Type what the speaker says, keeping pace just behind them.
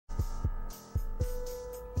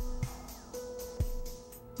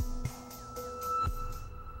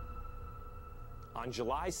on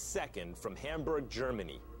July 2nd from Hamburg,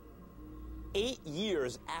 Germany. 8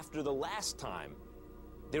 years after the last time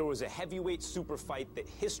there was a heavyweight super fight that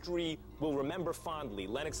history will remember fondly,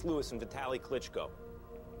 Lennox Lewis and Vitaly Klitschko.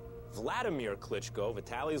 Wladimir Klitschko,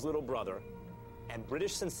 Vitaly's little brother, and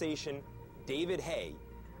British sensation David Haye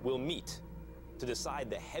will meet to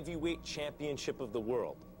decide the heavyweight championship of the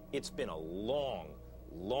world. It's been a long,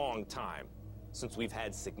 long time since we've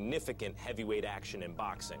had significant heavyweight action in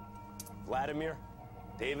boxing. Wladimir,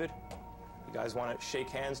 David, you guys want to shake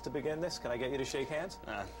hands to begin this? Can I get you to shake hands?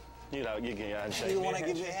 You know, you give your hand. You want to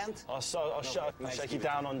give your hand? I'll shake you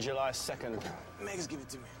down on July 2nd. Max, give it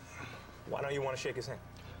to me. Why don't you want to shake his hand?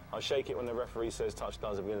 I'll shake it when the referee says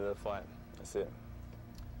touchdowns at the beginning of the fight. That's it.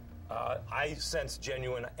 I sense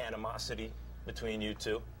genuine animosity between you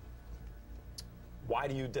two. Why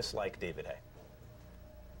do you dislike David Haye?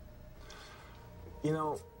 You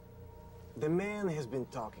know, the man has been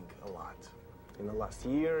talking a lot in the last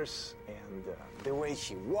years, and the way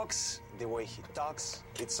he walks, the way he talks,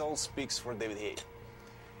 it all speaks for David Haye.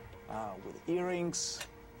 With earrings,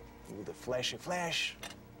 with the flashy flash,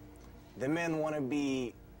 the man wanna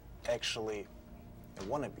be actually a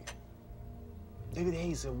wannabe. David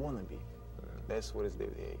Haye is a wannabe. That's what is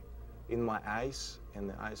David Haye. In my eyes, and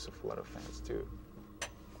the eyes of a lot of fans too.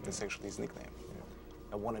 That's actually his nickname.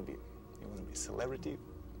 A wannabe. He wanna be a celebrity,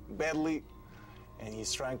 badly, and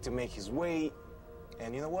he's trying to make his way.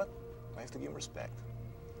 And you know what? I have to give him respect.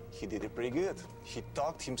 He did it pretty good. He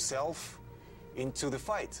talked himself into the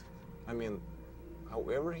fight. I mean,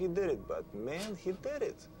 however he did it, but man, he did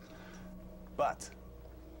it. But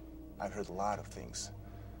I've heard a lot of things.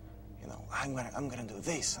 You know, I'm gonna do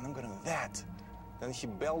this and I'm gonna do that. Then he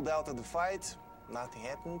bailed out of the fight. Nothing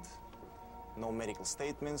happened. No medical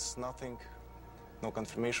statements, nothing. No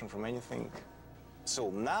confirmation from anything. So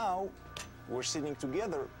now we're sitting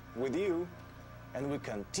together with you and we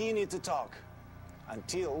continue to talk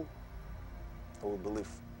until I will believe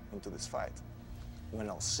into this fight. When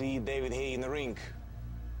I'll see David Haye in the ring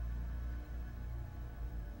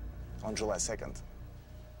on July 2nd.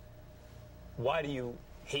 Why do you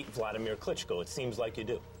hate Wladimir Klitschko? It seems like you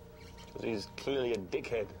do. Because he's clearly a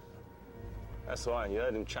dickhead. That's why. You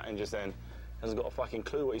heard him chatting just then. Hasn't got a fucking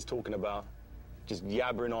clue what he's talking about. Just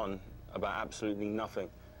yabbering on about absolutely nothing.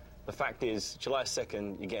 The fact is, July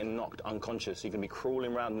 2nd, you're getting knocked unconscious. You're going to be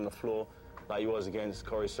crawling around on the floor like you was against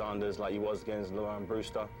Corey Sanders, like you was against Lauren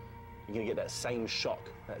Brewster. You're going to get that same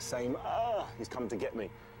shock, that same, he's coming to get me.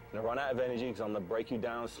 I'm going to run out of energy because I'm going to break you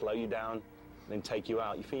down, slow you down, then take you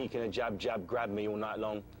out. You think you can jab, jab, grab me all night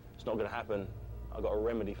long? It's not going to happen. I've got a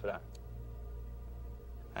remedy for that.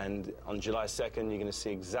 And on July 2nd, you're going to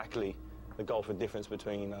see exactly the gulf of difference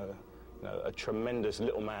between a tremendous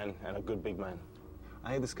little man and a good big man.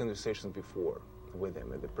 I had this conversation before with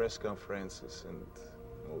him at the press conferences and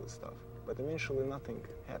all this stuff. But eventually nothing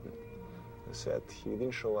happened. He said he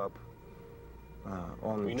didn't show up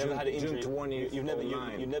on you never had an injury. June 20th.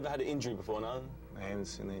 You've never had an injury before, no? I haven't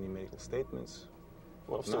seen any medical statements.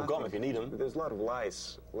 Well, I've still got them if you need them. There's a lot of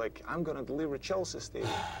lies. Like, I'm going to deliver Chelsea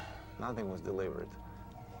Stadium. Nothing was delivered.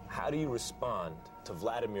 How do you respond to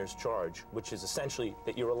Vladimir's charge, which is essentially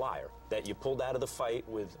that you're a liar, that you pulled out of the fight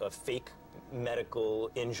with a fake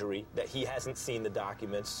medical injury, that he hasn't seen the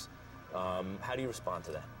documents? How do you respond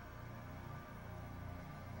to that?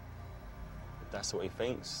 That's what he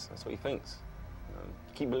thinks. That's what he thinks.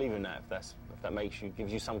 Keep believing that if that makes you,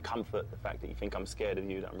 gives you some comfort, the fact that you think I'm scared of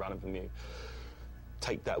you, that I'm running from you.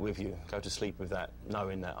 Take that with you. Go to sleep with that,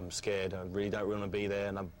 knowing that I'm scared. I really don't want to be there,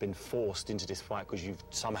 and I've been forced into this fight because you've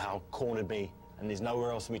somehow cornered me, and there's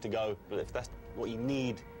nowhere else for me to go. But if that's what you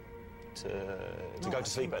need to go to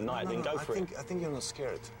sleep at night, then go for it. I think you're not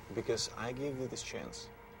scared because I gave you this chance.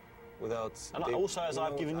 Without and also, as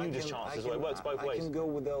I've given you this chance as well, it works both ways. I can go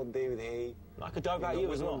without David Haye. I could go about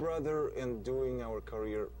you as well. With my brother and doing our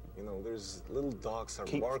career, you know, there's little dogs are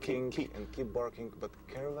barking and keep barking, but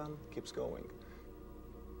caravan keeps going.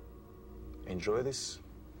 Enjoy this,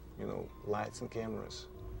 you know, lights and cameras.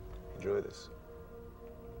 Enjoy this.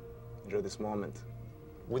 Enjoy this moment.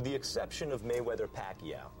 With the exception of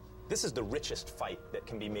Mayweather-Pacquiao, this is the richest fight that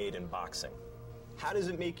can be made in boxing. How does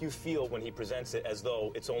it make you feel when he presents it as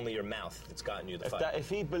though it's only your mouth that's gotten you the fight? If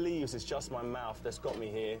he believes it's just my mouth that's got me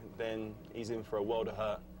here, then he's in for a world of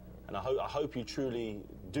hurt. And I hope you truly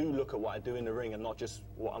do look at what I do in the ring and not just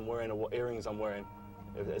what I'm wearing or what earrings I'm wearing.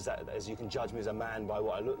 As you can judge me as a man by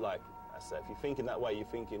what I look like. If you're thinking that way, you're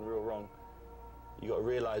thinking real wrong. You got to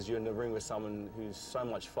realise you're in the ring with someone who's so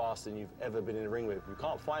much faster than you've ever been in the ring with. You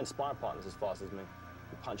can't find sparring partners as fast as me.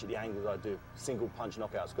 You punch at the angles I do, single punch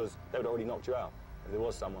knockouts, because they would already knocked you out if there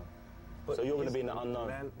was someone. But so you're going to be in the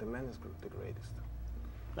unknown. The man is the greatest.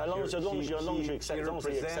 As long as you accept it, as long as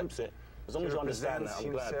he accepts it, as long as you understand that,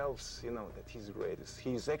 I'm glad. Himself, you know, that he's the greatest.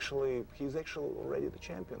 He's actually already the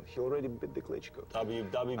champion. He already beat the Klitschko.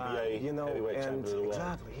 WBA you know, heavyweight champion of the world.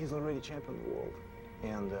 Exactly, he's already champion of the world.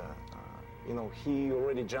 And, you know, he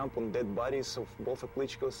already jumped on dead bodies of both the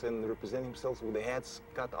Klitschkos and represent himself with the heads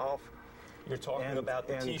cut off. You're talking about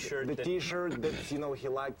the T-shirt. The T-shirt that, you know, he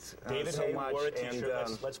liked David so Haye much. wore a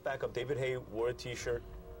T-shirt. Let's back up. David Haye wore a T-shirt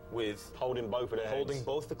with holding both of their holding heads.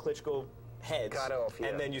 both the Klitschko heads. Cut off, yeah.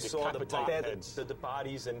 And then you saw the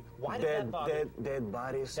bodies. And why did that bother you? Dead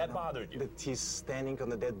bodies. That bothered you? That he's standing on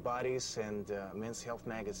the dead bodies, and Men's Health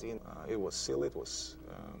magazine. It was silly. It was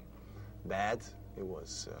bad. It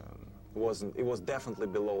was definitely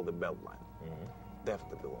below the belt line.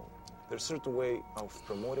 Definitely below. There's a certain way of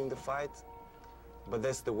promoting the fight, but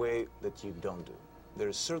that's the way that you don't do. There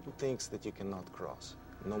are certain things that you cannot cross,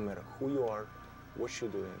 no matter who you are, what you're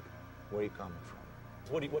doing, where you're coming from.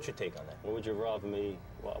 What's your take on that? What would you rather me?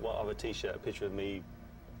 What other T-shirt? A picture of me,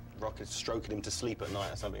 stroking him to sleep at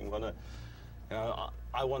night or something? Well, no. You know,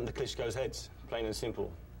 I want the Klitschko's heads, plain and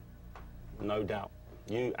simple. No doubt.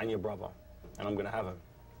 You and your brother, and I'm going to have them.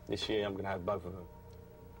 This year, I'm going to have both of them.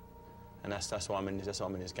 And that's what I'm in. That's what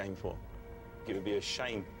I'm in this game for. It would be a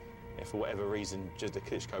shame if, for whatever reason, just the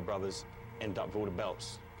Klitschko brothers end up with all the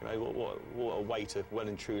belts. You know, what a way to well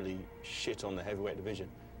and truly shit on the heavyweight division.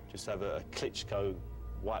 Just have a Klitschko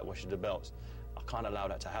whitewash of the belts. I can't allow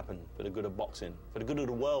that to happen for the good of boxing, for the good of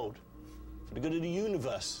the world, for the good of the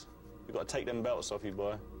universe. We've got to take them belts off you,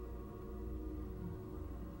 boy.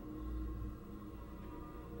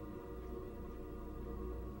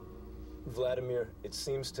 Wladimir, it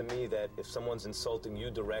seems to me that if someone's insulting you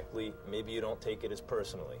directly, maybe you don't take it as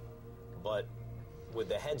personally. But with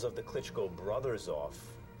the heads of the Klitschko brothers off,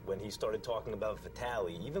 when he started talking about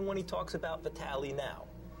Vitali, even when he talks about Vitali now,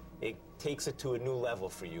 it takes it to a new level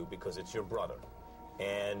for you because it's your brother.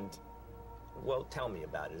 And, well, tell me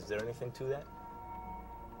about it. Is there anything to that?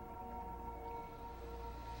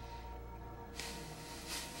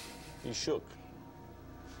 You shook.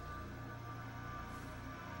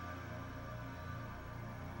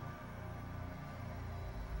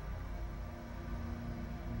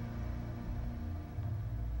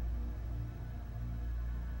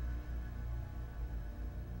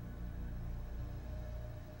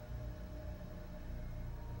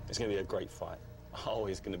 It's going to be a great fight.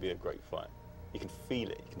 Always going to be a great fight. You can feel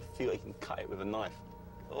it. You can feel it. You can cut it with a knife.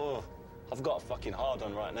 Oh, I've got a fucking hard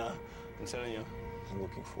on right now. I'm telling you. I'm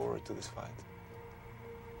looking forward to this fight.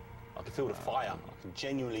 I can feel the fire. I can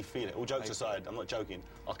genuinely feel it. All jokes aside, I'm not joking.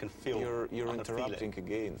 I can feel. You're interrupting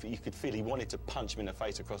again. You could feel he wanted to punch me in the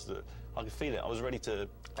face across the. I could feel it. I was ready to.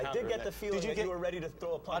 I did get the feeling that you were ready to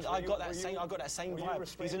throw a punch. I got that same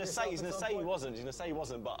vibe. He's gonna say he wasn't. He's gonna say he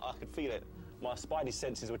wasn't, but I could feel it. My spidey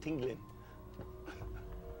senses were tingling.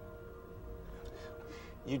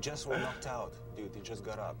 You just were knocked out, dude. You just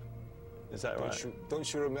got up. Is that right?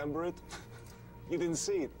 Don't you remember it? You didn't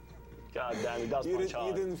see it. God damn, he does punch hard.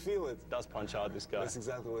 You didn't feel it. Does punch hard, this guy. That's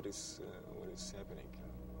exactly what is happening.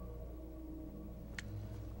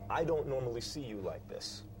 I don't normally see you like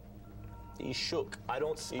this. He shook. I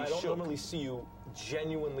don't normally see you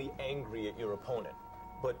genuinely angry at your opponent.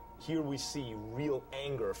 But here we see real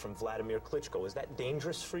anger from Wladimir Klitschko. Is that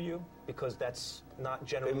dangerous for you? Because that's not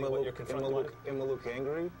generally what you're confronted with. Am I look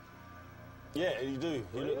angry? Yeah, you do.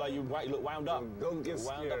 You look like you look wound up. Don't get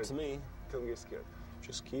scared. Wound up to me. Don't get scared.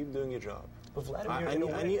 Just keep doing your job. But Wladimir, I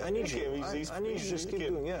need you. I need you to just keep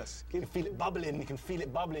doing. Yes. You can feel it bubbling. You can feel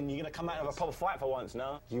it bubbling. You're gonna come out of a proper fight for once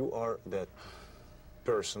now. You are that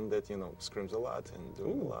person that screams a lot and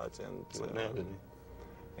doing a lot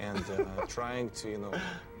and trying to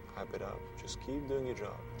hype it up. Just keep doing your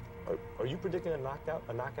job. Are you predicting a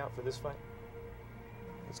knockout for this fight?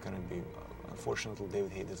 It's gonna be. Unfortunately,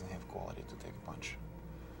 David Haye doesn't have quality to take a punch.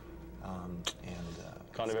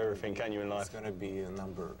 Kind of everything, can you, in life? It's gonna be a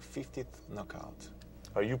number 50th knockout.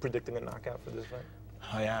 Are you predicting a knockout for this fight?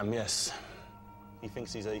 I am, yes. He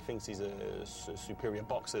thinks he's a superior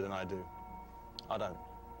boxer than I do. I don't.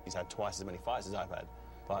 He's had twice as many fights as I've had,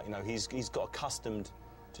 but he's got accustomed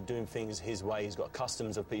to doing things his way. He's got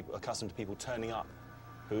accustomed to people turning up,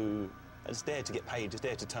 who are just there to get paid, just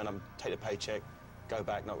there to turn up, take the paycheck, go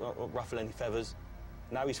back, not ruffle any feathers.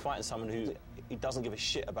 Now he's fighting someone who he doesn't give a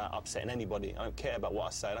shit about upsetting anybody. I don't care about what I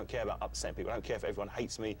say. I don't care about upsetting people. I don't care if everyone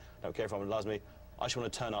hates me. I don't care if everyone loves me. I just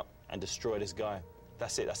want to turn up and destroy this guy.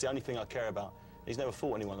 That's it. That's the only thing I care about. He's never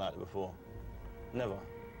fought anyone like that before. Never.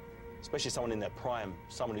 Especially someone in their prime,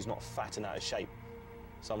 someone who's not fat and out of shape,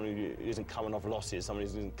 someone who isn't coming off losses, someone who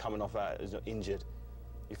isn't coming off who's not injured.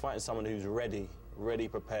 You're fighting someone who's ready,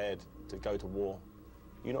 prepared to go to war.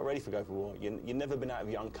 You're not ready for go for war. You've never been out of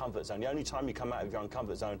your own comfort zone. The only time you come out of your own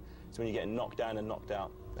comfort zone is when you're getting knocked down and knocked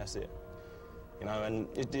out. That's it. You know, and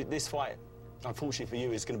this fight, unfortunately for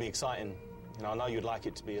you, is going to be exciting. You know, I know you'd like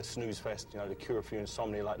it to be a snooze fest, you know, the cure for your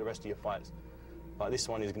insomnia like the rest of your fights. But this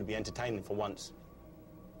one is going to be entertaining for once.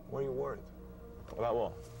 Why are you worried? About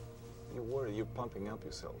what? You're worried. You're pumping up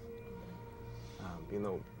yourself. You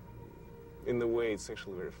know, in the way, it's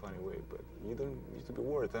actually a very funny way, but you don't need to be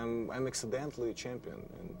worried. I'm accidentally a champion,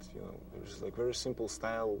 and you know, there's like very simple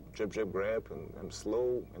style, jab, jab, grab, and I'm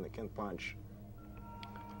slow and I can punch.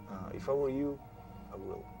 If I were you, I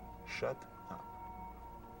will shut up.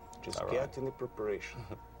 Just get in the preparation.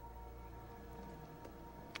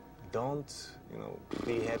 Don't, you know,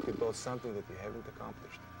 be happy about something that you haven't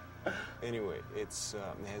accomplished. Anyway, it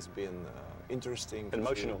has been interesting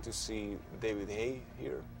emotional to see David Haye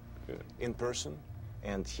here in person,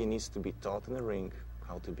 and he needs to be taught in the ring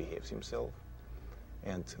how to behave himself,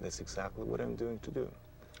 and that's exactly what I'm doing to do.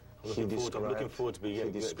 I'm looking forward to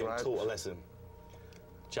getting taught a lesson,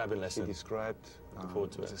 jabbing lesson. He described,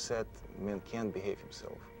 as I said, man can behave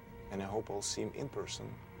himself, and I hope I'll see him in person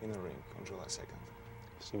in the ring on July 2nd.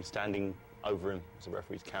 See him standing over him as the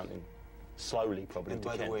referee's counting. Slowly, probably. And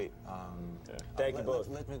by the way, thank you both.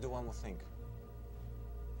 Let me do one more thing.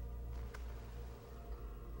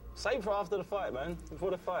 Save for after the fight, man.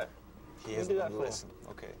 Before the fight. He has do that one for. lesson.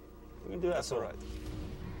 Okay. We can do that. That's all right.